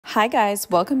Hi guys,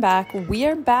 welcome back. We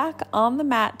are back on the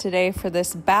mat today for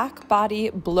this back body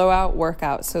blowout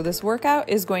workout. So this workout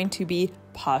is going to be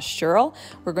postural.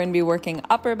 We're going to be working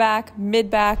upper back, mid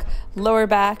back, lower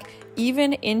back,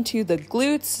 even into the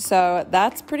glutes. So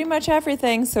that's pretty much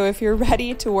everything. So if you're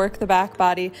ready to work the back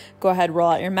body, go ahead, roll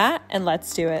out your mat and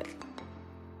let's do it.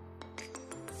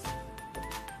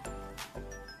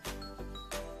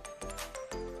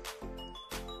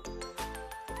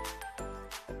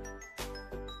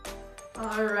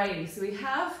 Alrighty, so we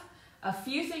have a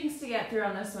few things to get through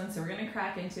on this one, so we're going to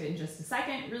crack into it in just a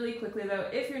second. Really quickly though,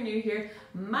 if you're new here,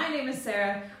 my name is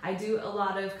Sarah. I do a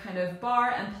lot of kind of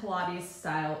bar and Pilates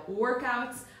style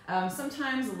workouts,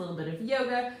 sometimes a little bit of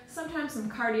yoga, sometimes some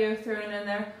cardio thrown in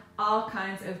there, all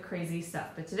kinds of crazy stuff.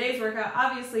 But today's workout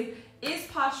obviously is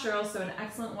postural, so an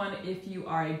excellent one if you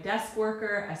are a desk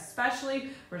worker especially.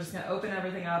 We're just going to open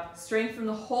everything up, strengthen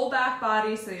the whole back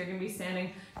body so you're going to be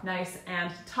standing nice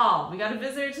and tall. We got a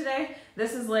visitor today.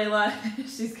 This is Layla.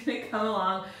 She's going to come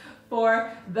along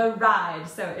for the ride.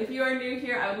 So if you are new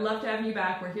here, I would love to have you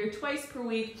back. We're here twice per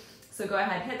week, so go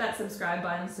ahead, hit that subscribe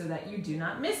button so that you do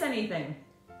not miss anything.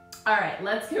 All right,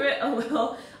 let's give it a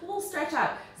little stretch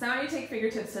out. So I want you to take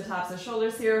fingertips to tops of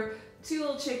shoulders here. Two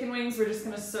little chicken wings. We're just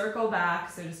going to circle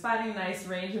back. So just finding a nice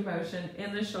range of motion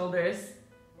in the shoulders.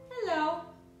 Hello.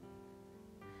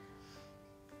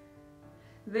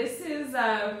 This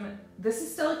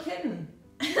is still a kitten.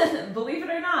 Believe it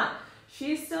or not,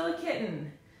 she's still a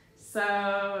kitten.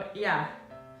 So yeah,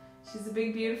 she's a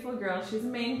big, beautiful girl. She's a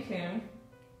Maine Coon.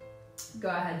 Go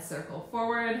ahead, circle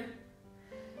forward.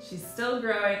 She's still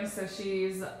growing, so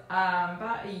she's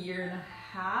about 1.5 years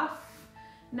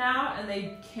now, and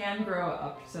they can grow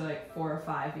up to like 4 or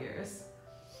 5 years.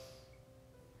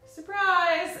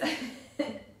 Surprise!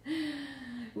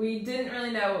 We didn't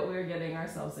really know what we were getting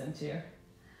ourselves into.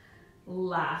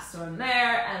 Last one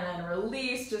there, and then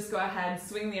release. Just go ahead,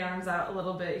 swing the arms out a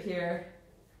little bit here.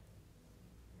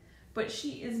 But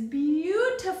she is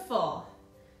beautiful.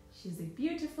 She's a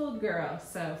beautiful girl,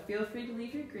 so feel free to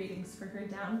leave your greetings for her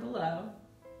down below.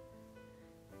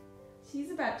 She's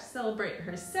about to celebrate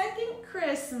her second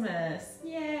Christmas.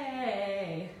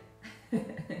 Yay!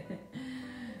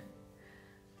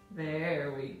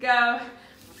 There we go.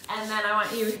 And then I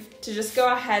want you to just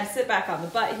go ahead, sit back on the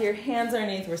butt here, hands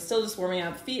underneath. We're still just warming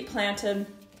up, feet planted.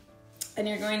 And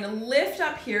you're going to lift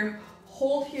up here,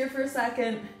 hold here for a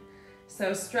second.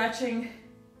 So stretching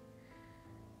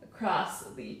across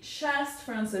the chest,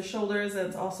 fronts of shoulders, and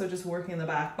it's also just working the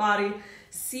back body.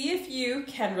 See if you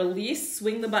can release,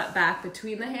 swing the butt back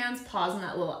between the hands, pause in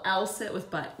that little L sit with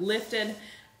butt lifted,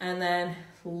 and then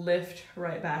lift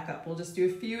right back up. We'll just do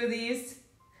a few of these.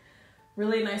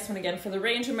 Really nice one again for the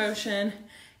range of motion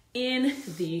in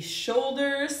the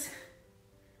shoulders.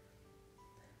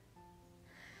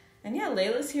 And yeah,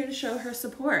 Layla's here to show her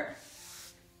support.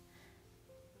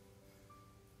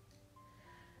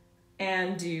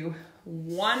 And do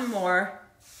one more.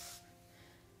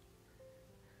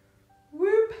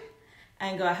 Whoop.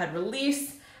 And go ahead,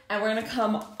 release. And we're gonna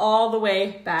come all the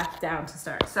way back down to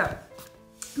start. So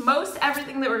most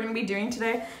everything that we're gonna be doing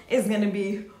today is gonna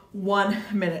be 1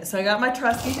 minute. So I got my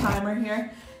trusty timer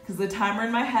here because the timer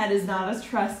in my head is not as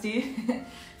trusty.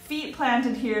 Feet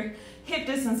planted here, hip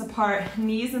distance apart,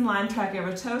 knees in line, track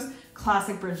over toes,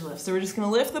 classic bridge lift. So we're just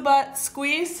gonna lift the butt,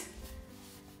 squeeze,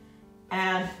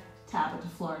 and tap it to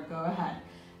floor. Go ahead.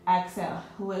 Exhale,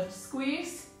 lift,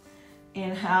 squeeze.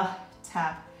 Inhale,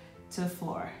 tap to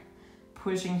floor.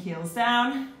 Pushing heels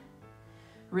down.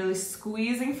 Really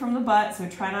squeezing from the butt, so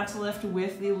try not to lift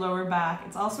with the lower back.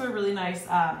 It's also a really nice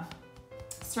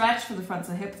stretch for the fronts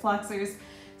of hip flexors.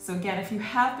 So again, if you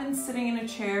have been sitting in a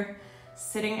chair,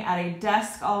 sitting at a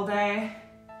desk all day,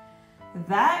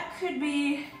 that could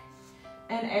be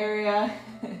an area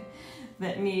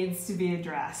that needs to be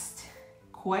addressed.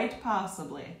 Quite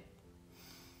possibly.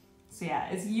 So yeah,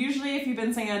 it's usually, if you've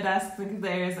been sitting at a desk, think of the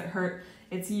areas that hurt.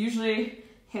 It's usually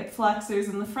hip flexors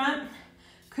in the front.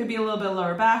 Could be a little bit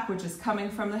lower back, which is coming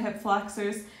from the hip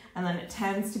flexors. And then it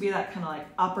tends to be that kind of like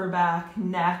upper back,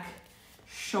 neck,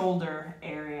 shoulder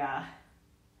area.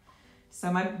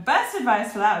 So my best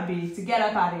advice for that would be to get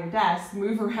up out of your desk,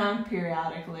 move around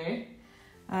periodically,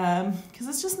 because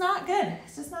it's just not good.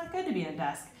 It's just not good to be at a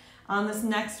desk. On this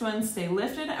next one, stay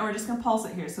lifted, and we're just gonna pulse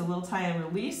it here. So a little tiny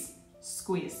release,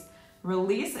 squeeze.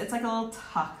 Release, it's like a little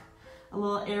tuck, a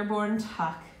little airborne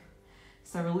tuck.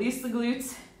 So release the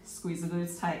glutes, squeeze the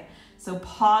glutes tight. So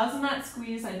pause in that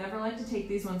squeeze. I never like to take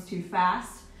these ones too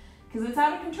fast because it's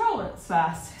out of control when it's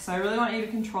fast. So I really want you to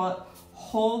control it.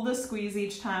 Hold the squeeze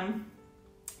each time.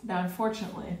 Now,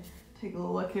 unfortunately, take a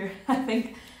little look here. I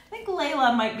think think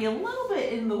Layla might be a little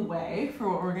bit in the way for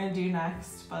what we're gonna do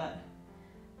next, but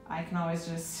I can always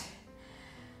just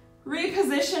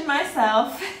reposition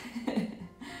myself.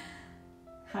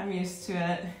 I'm used to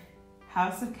it.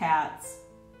 House of cats.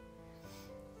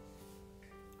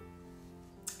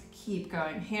 Keep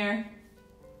going here.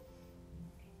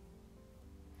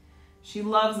 She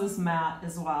loves this mat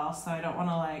as well, so I don't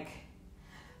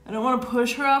want to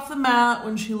push her off the mat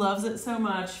when she loves it so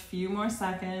much. Few more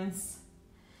seconds,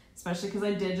 especially because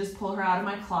I did just pull her out of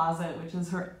my closet, which is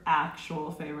her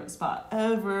actual favorite spot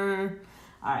ever.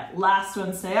 All right, last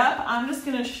one, stay up. I'm just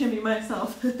gonna shimmy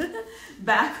myself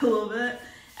back a little bit,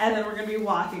 and then we're gonna be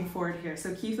walking forward here.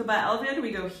 So keep the butt elevated,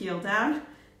 we go heel down,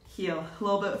 heel, a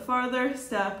little bit farther,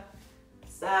 step,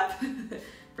 step,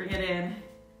 bring it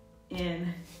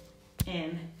in,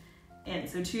 in.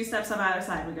 So 2 steps on either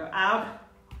side. We go out,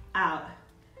 out,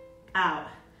 out,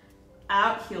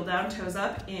 out, heel down, toes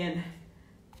up, in,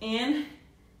 in.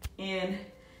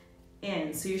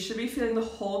 So you should be feeling the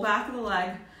whole back of the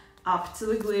leg up to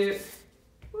the glute.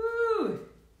 Woo!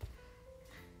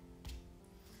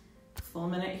 Full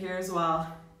minute here as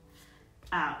well.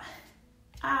 Out,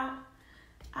 out,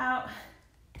 out,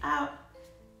 out,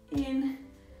 in.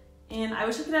 I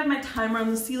wish I could have my timer on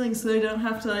the ceiling so I don't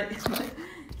have to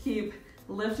keep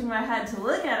lifting my head to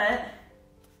look at it.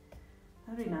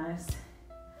 That'd be nice.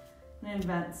 I'm gonna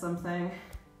invent something.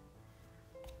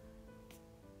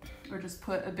 Or just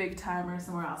put a big timer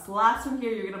somewhere else. The last one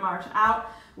here, you're gonna march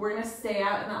out. We're gonna stay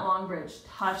out in that long bridge.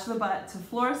 Touch the butt to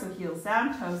floor, so heels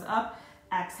down, toes up,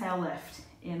 exhale, lift.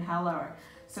 Inhale, lower.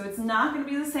 So it's not gonna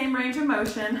be the same range of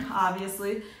motion,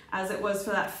 obviously, as it was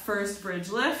for that first bridge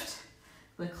lift,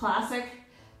 the classic,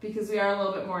 because we are a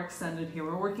little bit more extended here.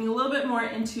 We're working a little bit more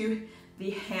into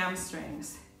the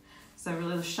hamstrings. So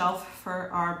really the shelf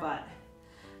for our butt.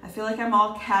 I feel like I'm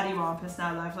all cattywampus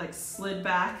now that I've slid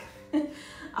back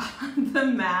on the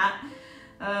mat.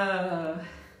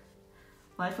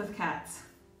 Life with cats.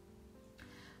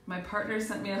 My partner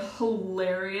sent me a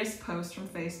hilarious post from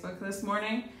Facebook this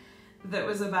morning that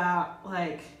was about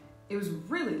it was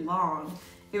really long.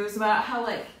 It was about how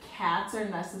cats are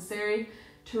necessary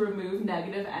to remove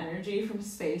negative energy from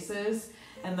spaces,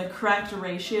 and the correct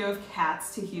ratio of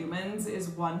cats to humans is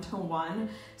 1:1,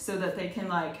 so that they can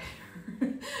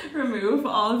remove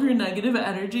all of your negative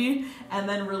energy and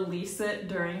then release it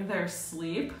during their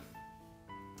sleep.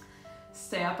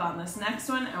 Stay up on this next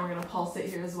one, and we're gonna pulse it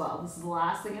here as well. This is the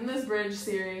last thing in this bridge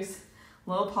series.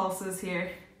 Little pulses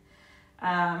here.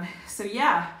 So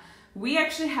yeah, we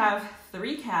actually have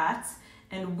 3 cats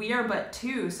and we are but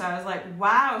 2. So I was like,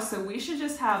 wow, so we should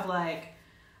just have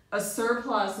a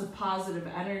surplus of positive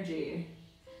energy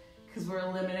because we're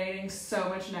eliminating so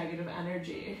much negative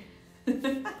energy.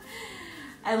 And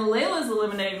Layla's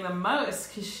eliminating the most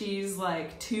because she's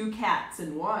 2 cats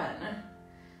in 1.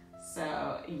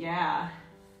 So yeah,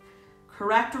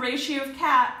 correct ratio of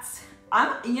cats.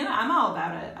 I'm all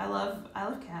about it. I love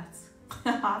cats.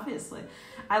 Obviously,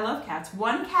 I love cats.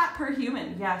 1 cat per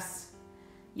human. Yes.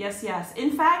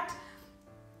 In fact,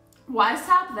 why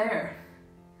stop there?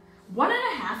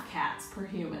 1.5 cats per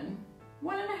human.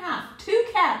 1.5. 2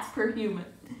 cats per human.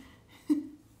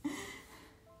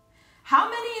 How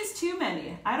many is too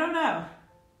many? I don't know.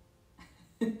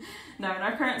 No, in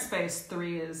our current space,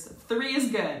 3 is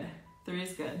good. 3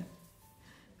 is good.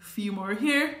 A few more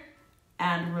here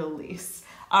and release.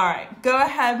 All right, go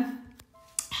ahead.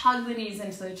 Hug the knees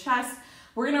into the chest.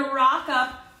 We're gonna rock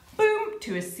up, boom,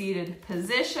 to a seated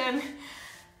position.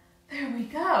 There we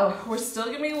go. We're still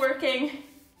gonna be working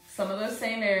some of those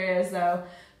same areas though.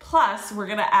 Plus, we're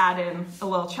gonna add in a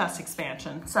little chest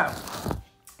expansion. So,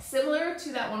 similar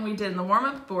to that one we did in the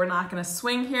warm-up, but we're not gonna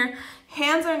swing here.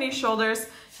 Hands underneath shoulders.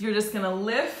 You're just gonna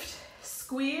lift,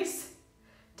 squeeze,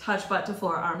 touch butt to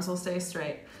floor. Arms will stay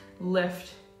straight.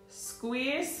 Lift,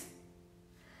 squeeze,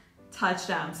 touch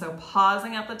down. So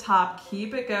pausing at the top,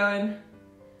 keep it going.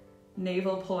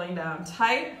 Navel pulling down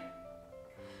tight.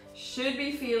 Should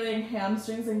be feeling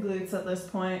hamstrings and glutes at this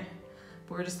point.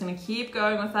 But we're just gonna keep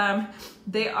going with them.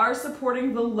 They are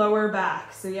supporting the lower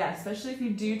back. So yeah, especially if you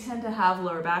do tend to have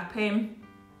lower back pain.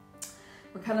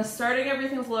 We're kind of starting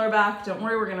everything with lower back. Don't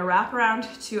worry, we're gonna wrap around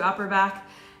to upper back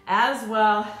as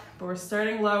well. But we're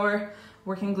starting lower,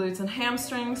 working glutes and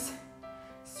hamstrings,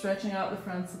 stretching out the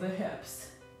fronts of the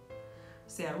hips.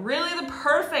 So yeah, really the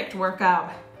perfect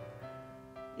workout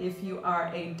if you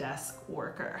are a desk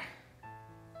worker.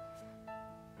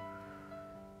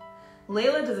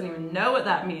 Layla doesn't even know what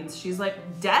that means. She's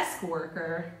like, desk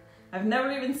worker? I've never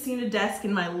even seen a desk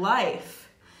in my life.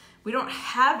 We don't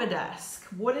have a desk.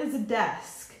 What is a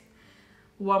desk?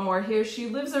 One more here. She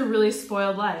lives a really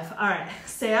spoiled life. All right,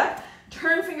 stay up.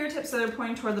 Turn fingertips so they're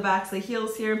pointing toward the backs of the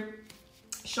heels here.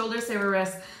 Shoulders stay over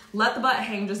wrists. Let the butt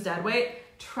hang just dead weight.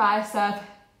 Tricep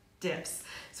dips.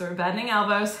 So we're bending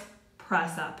elbows,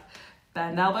 press up.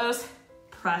 Bend elbows,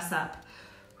 press up.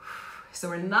 So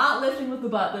we're not lifting with the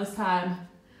butt this time.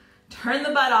 Turn the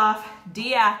butt off,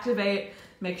 deactivate.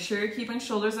 Make sure you're keeping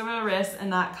shoulders over the wrists and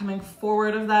not coming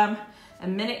forward of them. A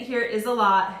minute here is a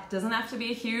lot. Doesn't have to be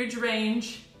a huge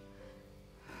range.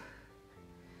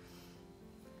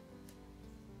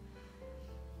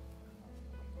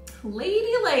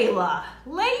 Lady Layla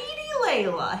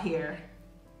here.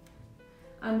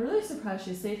 I'm really surprised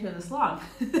she stayed here this long.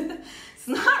 It's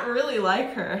not really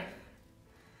like her.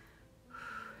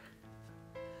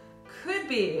 Could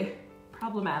be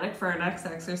problematic for our next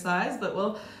exercise, but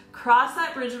we'll cross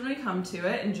that bridge when we come to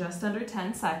it in just under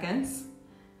 10 seconds.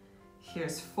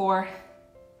 Here's 4,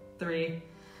 3,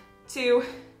 2,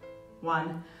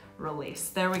 1, release.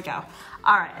 There we go.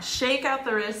 All right, shake out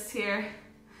the wrists here.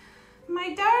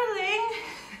 My darling,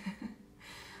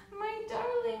 my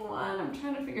darling one. I'm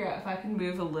trying to figure out if I can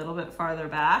move a little bit farther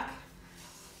back.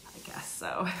 I guess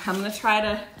so. I'm gonna try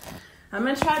to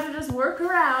just work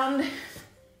around.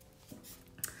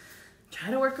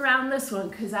 Try to work around this one,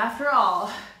 because after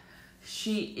all,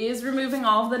 she is removing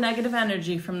all of the negative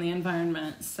energy from the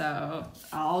environment, so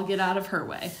I'll get out of her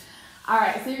way. All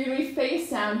right, so you're gonna be face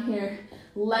down here,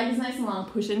 legs nice and long,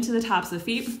 push into the tops of the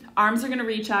feet. Arms are gonna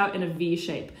reach out in a V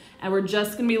shape, and we're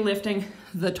just gonna be lifting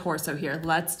the torso here.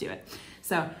 Let's do it.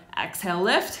 So exhale,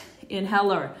 lift, inhale,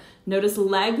 lower. Notice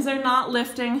legs are not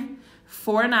lifting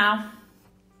for now.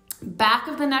 Back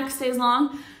of the neck stays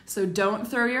long, so don't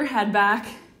throw your head back.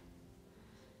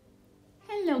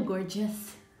 Hello,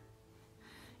 gorgeous.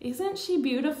 Isn't she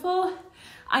beautiful?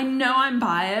 I know I'm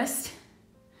biased.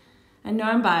 I'm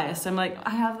like, I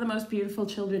have the most beautiful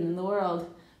children in the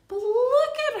world, but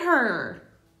look at her.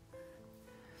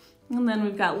 And then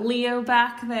we've got Leo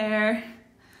back there.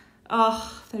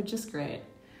 Oh, they're just great.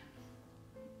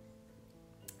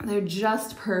 They're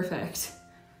just perfect.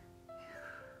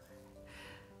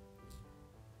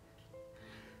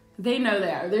 They know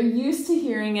they are. They're used to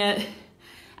hearing it.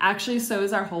 Actually, so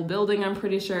is our whole building, I'm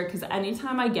pretty sure, because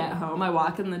anytime I get home, I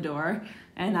walk in the door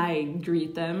and I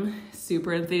greet them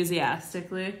super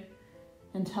enthusiastically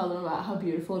and tell them about how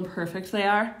beautiful and perfect they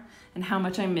are and how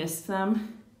much I miss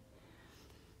them.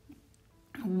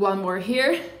 One more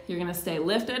here. You're gonna stay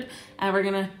lifted and we're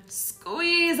gonna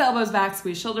squeeze elbows back,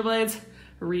 squeeze shoulder blades,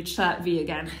 reach that V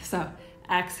again. So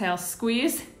exhale,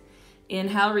 squeeze,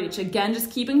 inhale, reach. Again, just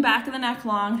keeping back of the neck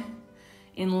long,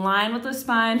 in line with the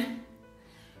spine.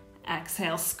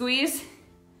 Exhale, squeeze,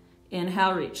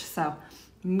 inhale, reach. So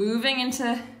moving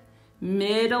into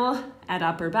middle and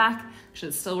upper back.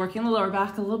 Should still working the lower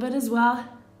back a little bit as well.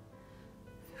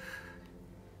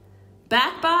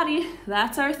 Back body,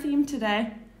 that's our theme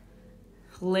today.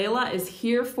 Layla is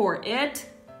here for it.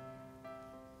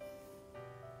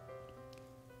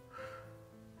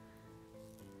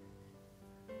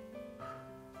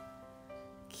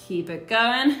 Keep it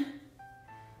going.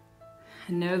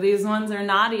 I know these ones are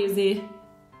not easy.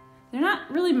 They're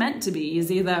not really meant to be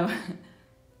easy though.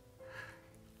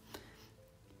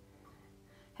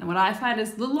 And what I find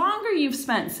is the longer you've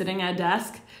spent sitting at a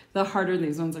desk, the harder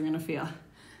these ones are gonna feel,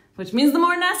 which means the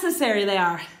more necessary they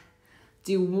are.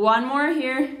 Do one more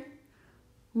here.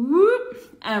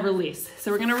 Whoop, and release.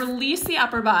 So we're gonna release the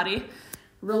upper body,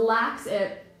 relax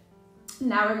it.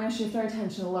 Now we're gonna shift our attention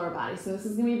to the lower body. So this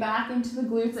is gonna be back into the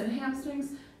glutes and hamstrings.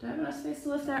 Do I have enough space to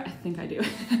lift there? I think I do.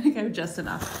 I think I have just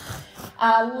enough.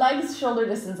 Legs shoulder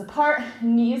distance apart,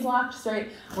 knees locked straight.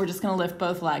 We're just gonna lift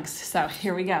both legs. So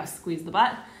here we go. Squeeze the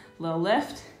butt, little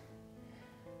lift,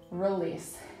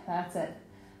 release. That's it.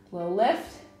 Little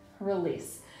lift,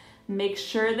 release. Make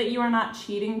sure that you are not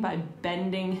cheating by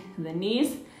bending the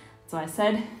knees. So I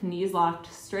said knees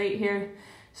locked straight here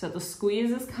so that the squeeze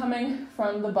is coming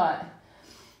from the butt.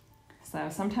 So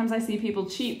sometimes I see people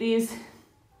cheat these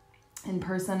in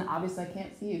person. Obviously I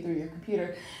can't see you through your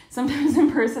computer. Sometimes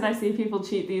in person I see people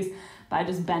cheat these by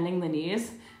just bending the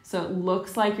knees. So it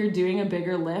looks like you're doing a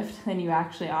bigger lift than you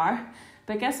actually are.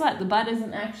 But guess what? The butt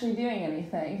isn't actually doing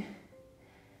anything.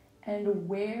 And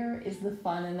where is the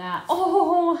fun in that?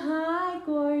 Oh, hi,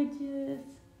 gorgeous.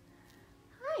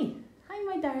 Hi. Hi,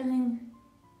 my darling.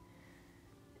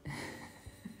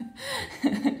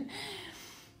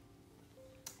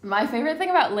 My favorite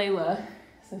thing about Layla,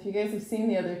 so if you guys have seen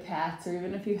the other cats, or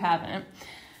even if you haven't,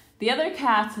 the other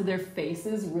cats, their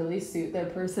faces really suit their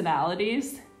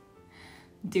personalities.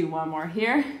 Do one more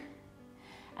here.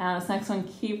 And this next one,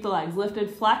 keep the legs lifted,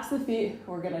 flex the feet.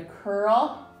 We're gonna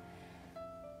curl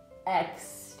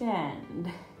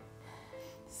extend.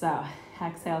 So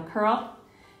exhale, curl.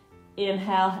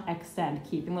 Inhale, extend,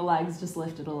 keeping the legs just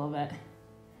lifted a little bit.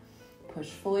 Push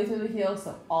fully through the heels,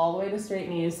 so all the way to straight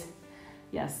knees.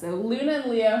 Yes, so Luna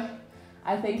and Leo,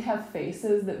 I think, have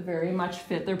faces that very much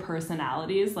fit their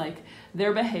personalities. Like,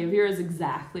 their behavior is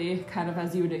exactly kind of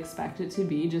as you would expect it to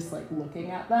be, just like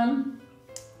looking at them.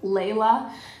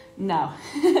 Layla, no,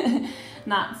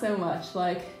 not so much.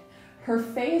 Like, her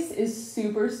face is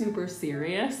super, super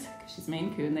serious. She's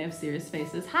Maine Coon, they have serious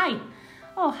faces. Hi.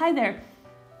 Oh, hi there.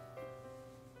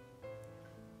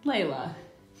 Layla,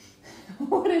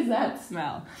 what is that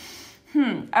smell?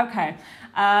 Okay.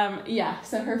 Yeah,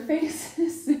 so her face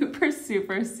is super,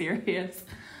 super serious.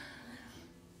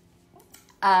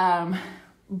 But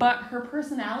her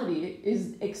personality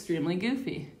is extremely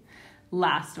goofy.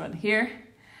 Last one here,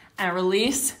 and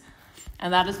release.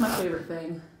 And that is my favorite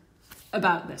thing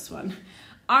about this one.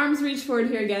 Arms reach forward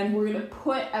here again. We're gonna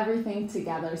put everything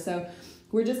together. So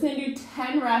we're just gonna do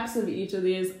 10 reps of each of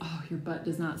these. Oh, your butt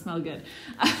does not smell good.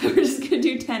 We're just gonna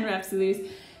do 10 reps of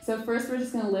these. So first we're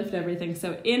just gonna lift everything.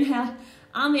 So inhale,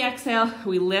 on the exhale,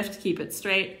 we lift, keep it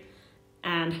straight,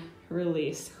 and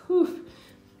release. Whew.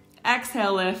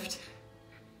 Exhale, lift,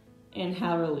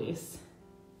 inhale, release.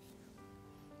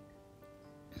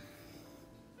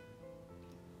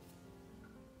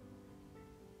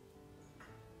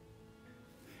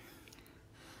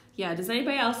 Yeah, does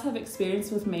anybody else have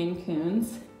experience with Maine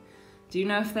Coons? Do you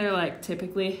know if they're like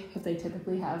typically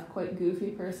have quite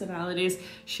goofy personalities?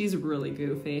 She's really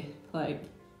goofy. Like,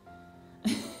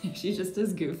 she just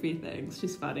does goofy things.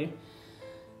 She's funny.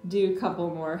 Do a couple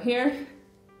more here.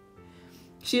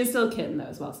 She is still a kitten though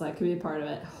as well, so that could be a part of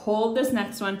it. Hold this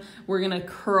next one. We're gonna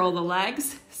curl the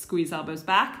legs, squeeze elbows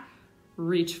back,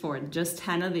 reach forward. Just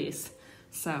 10 of these.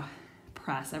 So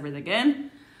press everything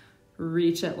in,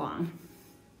 reach it long.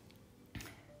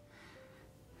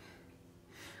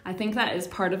 I think that is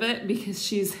part of it because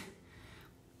she's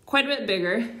quite a bit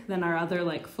bigger than our other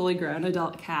like fully grown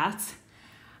adult cats.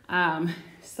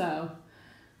 So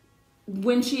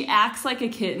when she acts like a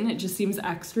kitten, it just seems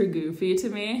extra goofy to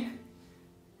me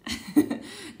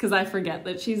because I forget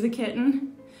that she's a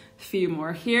kitten. A few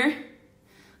more here.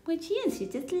 But she is,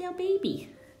 she's just a little baby.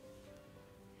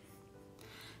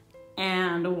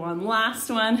 And one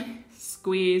last one.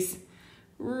 Squeeze,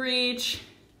 reach,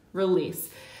 release.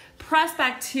 Press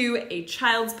back to a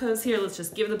child's pose here. Let's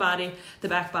just give the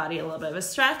back body a little bit of a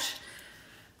stretch.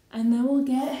 And then we'll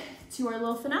get to our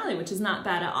little finale, which is not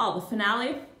bad at all. The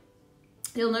finale,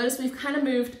 you'll notice we've kind of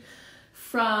moved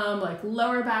from like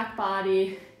lower back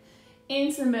body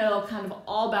into the middle, kind of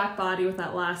all back body with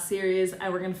that last series.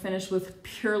 And we're gonna finish with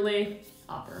purely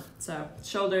upper. So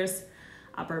shoulders,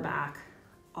 upper back,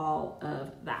 all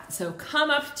of that. So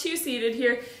come up to seated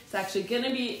here. It's actually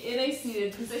gonna be in a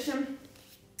seated position.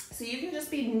 So you can just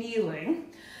be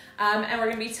kneeling, and we're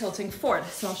gonna be tilting forward.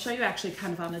 So I'll show you actually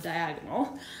kind of on a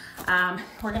diagonal.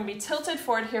 We're gonna be tilted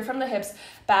forward here from the hips,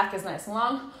 back is nice and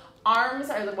long. Arms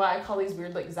are what I call these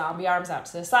weird like zombie arms out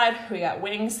to the side. We got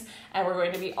wings, and we're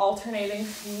going to be alternating,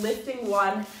 lifting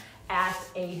one at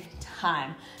a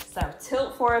time. So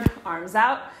tilt forward, arms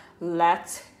out,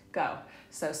 let go.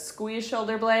 So squeeze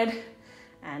shoulder blade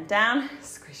and down,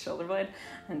 squeeze shoulder blade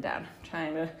and down.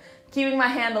 Keeping my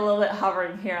hand a little bit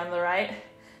hovering here on the right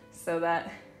so that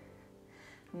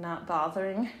I'm not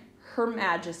bothering Her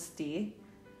Majesty.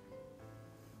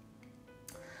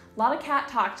 A lot of cat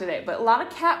talk today, but a lot of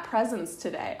cat presence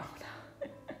today. Oh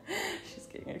no, she's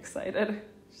getting excited.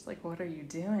 She's like, what are you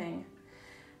doing?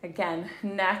 Again,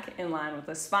 neck in line with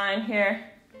the spine here.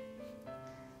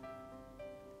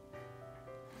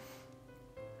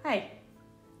 Hi.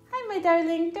 Hi, my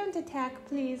darling. Don't attack,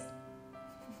 please.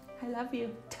 I love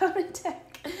you. Don't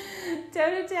attack.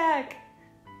 Don't attack.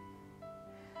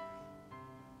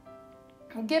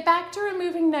 Get back to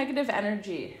removing negative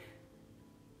energy.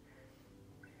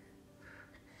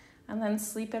 And then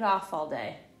sleep it off all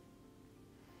day.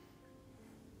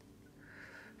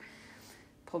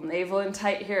 Pull navel in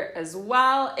tight here as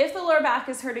well. If the lower back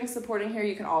is hurting, supporting here,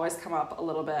 you can always come up a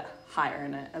little bit higher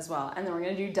in it as well. And then we're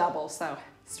gonna do double. So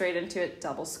straight into it,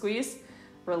 double squeeze,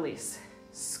 release,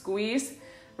 squeeze,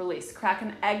 release. Crack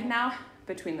an egg now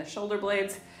between the shoulder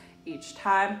blades each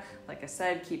time. Like I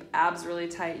said, keep abs really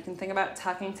tight. You can think about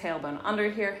tucking tailbone under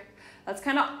here. That's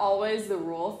kind of always the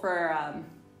rule for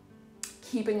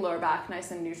keeping lower back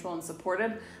nice and neutral and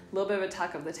supported. A little bit of a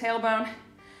tuck of the tailbone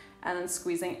and then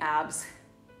squeezing abs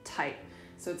tight.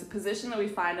 So it's a position that we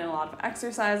find in a lot of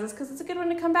exercises because it's a good one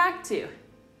to come back to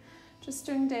just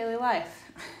during daily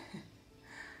life.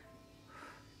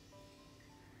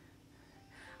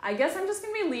 I guess I'm just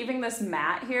gonna be leaving this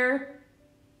mat here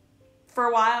for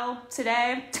a while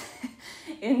today,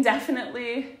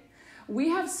 indefinitely. We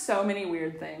have so many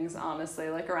weird things, honestly,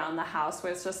 like around the house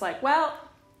where it's just like, well,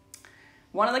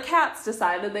 one of the cats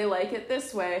decided they like it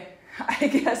this way. I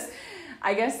guess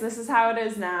this is how it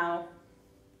is now.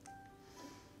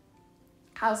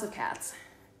 House of Cats.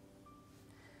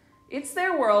 It's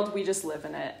their world, we just live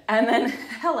in it. And then,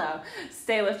 hello,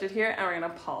 stay lifted here, and we're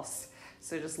gonna pulse.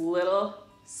 So just little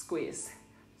squeeze,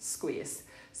 squeeze.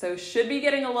 So should be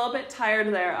getting a little bit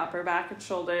tired there, upper back and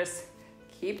shoulders.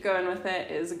 Keep going with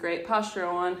it. It is a great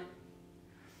postural one.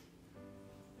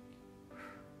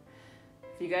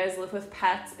 If you guys live with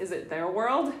pets, is it their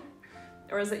world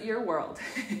or is it your world?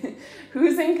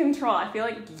 Who's in control? I feel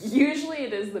like usually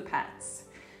it is the pets.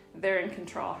 They're in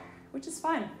control, which is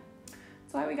fine.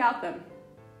 That's why we got them.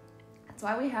 That's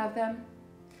why we have them.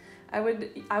 I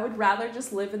would rather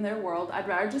just live in their world. I'd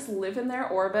rather just live in their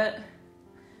orbit.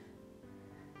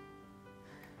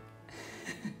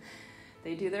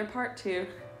 They do their part too.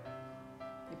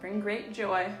 They bring great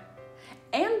joy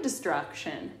and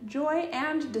destruction. Joy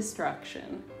and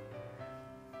destruction.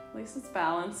 At least it's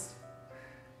balanced.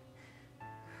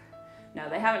 No,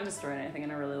 they haven't destroyed anything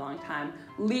in a really long time.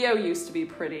 Leo used to be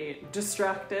pretty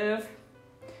destructive.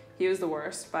 He was the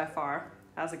worst by far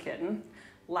as a kitten.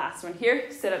 Last one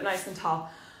here, sit up nice and tall.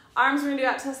 Arms we're gonna do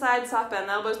out to the side, soft bend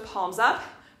the elbows, palms up.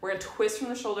 We're gonna twist from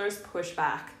the shoulders, push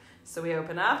back. So we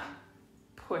open up,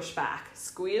 push back.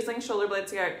 Squeezing shoulder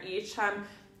blades together each time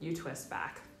you twist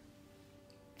back.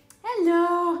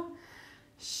 Hello.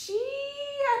 She,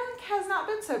 has not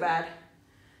been so bad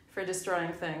for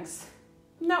destroying things.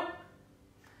 Nope.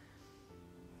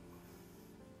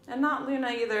 And not Luna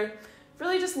either.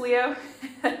 Really just Leo.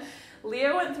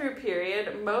 Leo went through a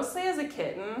period, mostly as a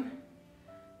kitten,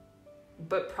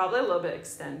 but probably a little bit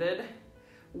extended,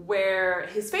 where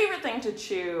his favorite thing to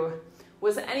chew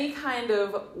was any kind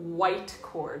of white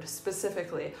cord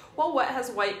specifically. Well, what has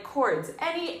white cords?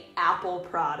 Any Apple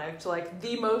product, like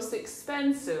the most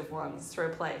expensive ones to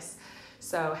replace.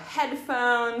 So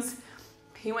headphones.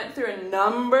 He went through a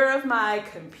number of my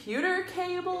computer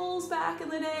cables back in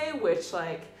the day, which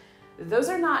like, those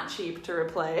are not cheap to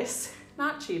replace.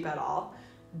 Not cheap at all.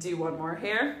 Do one more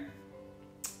here.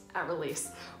 At release.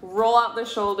 Roll out the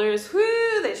shoulders.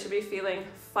 Whoo, they should be feeling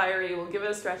fiery. We'll give it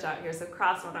a stretch out here. So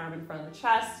cross one arm in front of the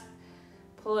chest.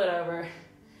 Pull it over.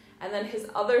 And then his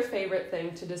other favorite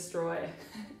thing to destroy.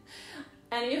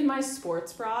 Any of my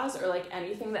sports bras or like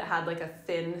anything that had like a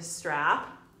thin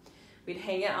strap, we'd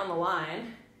hang it on the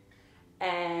line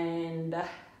and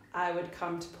I would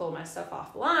come to pull my stuff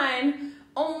off the line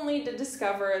only to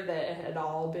discover that it had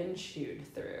all been chewed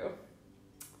through.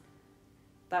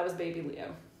 That was baby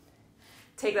Leo.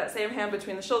 Take that same hand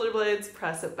between the shoulder blades,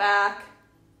 press it back.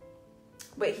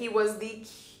 But he was the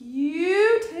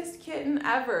cutest kitten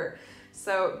ever.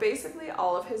 So basically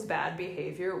all of his bad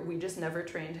behavior, we just never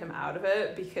trained him out of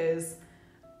it because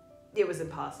it was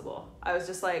impossible. I was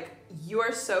just like, you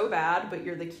are so bad, but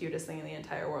you're the cutest thing in the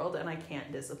entire world and I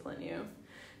can't discipline you.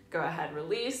 Go ahead,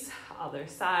 release, other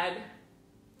side.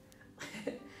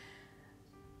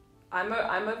 I'm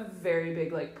a very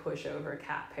big like pushover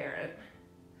cat parent.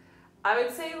 I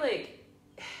would say like,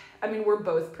 we're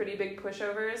both pretty big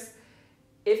pushovers.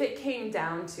 If it came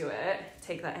down to it,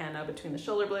 take that hand out between the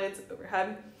shoulder blades,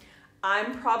 overhead.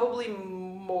 I'm probably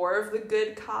more of the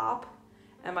good cop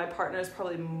and my partner is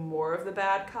probably more of the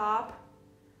bad cop.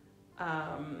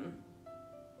 I'm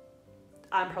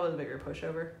probably the bigger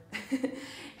pushover.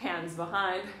 Hands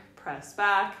behind, press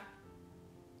back.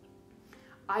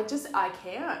 I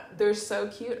can't. They're so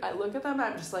cute. I look at them,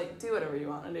 I'm just like, do whatever you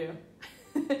want to do.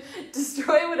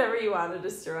 Destroy whatever you want to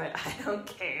destroy. I don't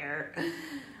care.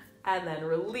 And then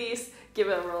release, give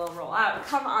it a roll out.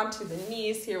 Come onto the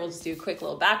knees here. We'll just do a quick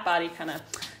little back body kind of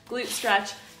glute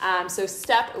stretch. So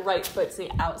step, right foot to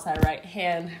the outside right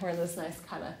hand. We're in this nice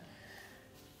kind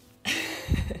of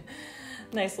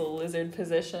nice little lizard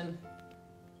position.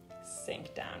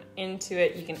 Sink down into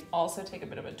it. You can also take a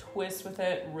bit of a twist with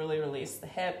it. Really release the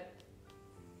hip.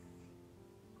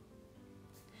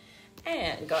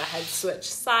 And go ahead, switch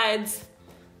sides.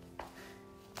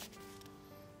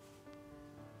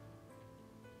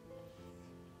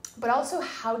 But also,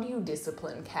 how do you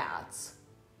discipline cats?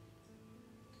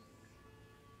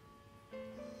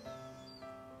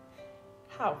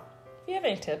 How? If you have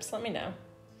any tips, let me know.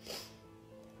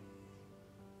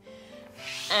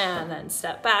 And then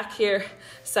step back here.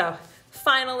 So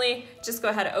finally, just go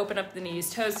ahead and open up the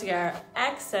knees, toes together,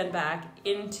 extend back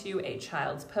into a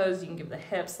child's pose. You can give the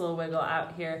hips a little wiggle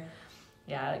out here.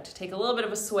 Yeah, I like to take a little bit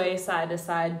of a sway side to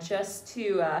side just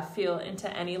to feel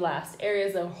into any last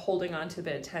areas of holding on to a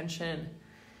bit of tension,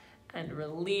 and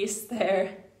release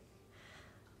there.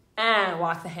 And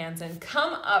walk the hands in.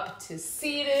 Come up to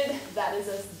seated. That is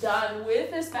us done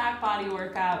with this back body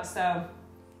workout. So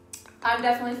I'm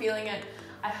definitely feeling it.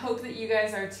 I hope that you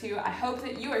guys are too. I hope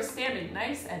that you are standing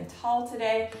nice and tall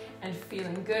today and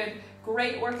feeling good.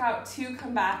 Great workout to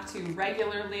come back to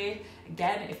regularly.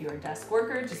 Again, if you're a desk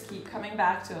worker, just keep coming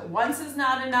back to it. Once is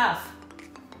not enough.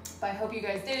 But I hope you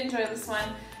guys did enjoy this one.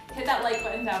 Hit that like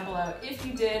button down below if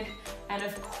you did. And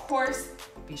of course,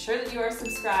 be sure that you are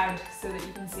subscribed so that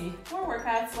you can see more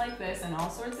workouts like this and all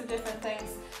sorts of different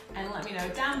things. And let me know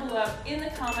down below in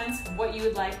the comments what you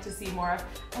would like to see more of.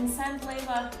 And send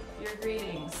Layla your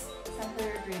greetings. Send her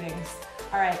your greetings.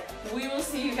 All right, we will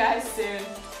see you guys soon.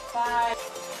 Bye.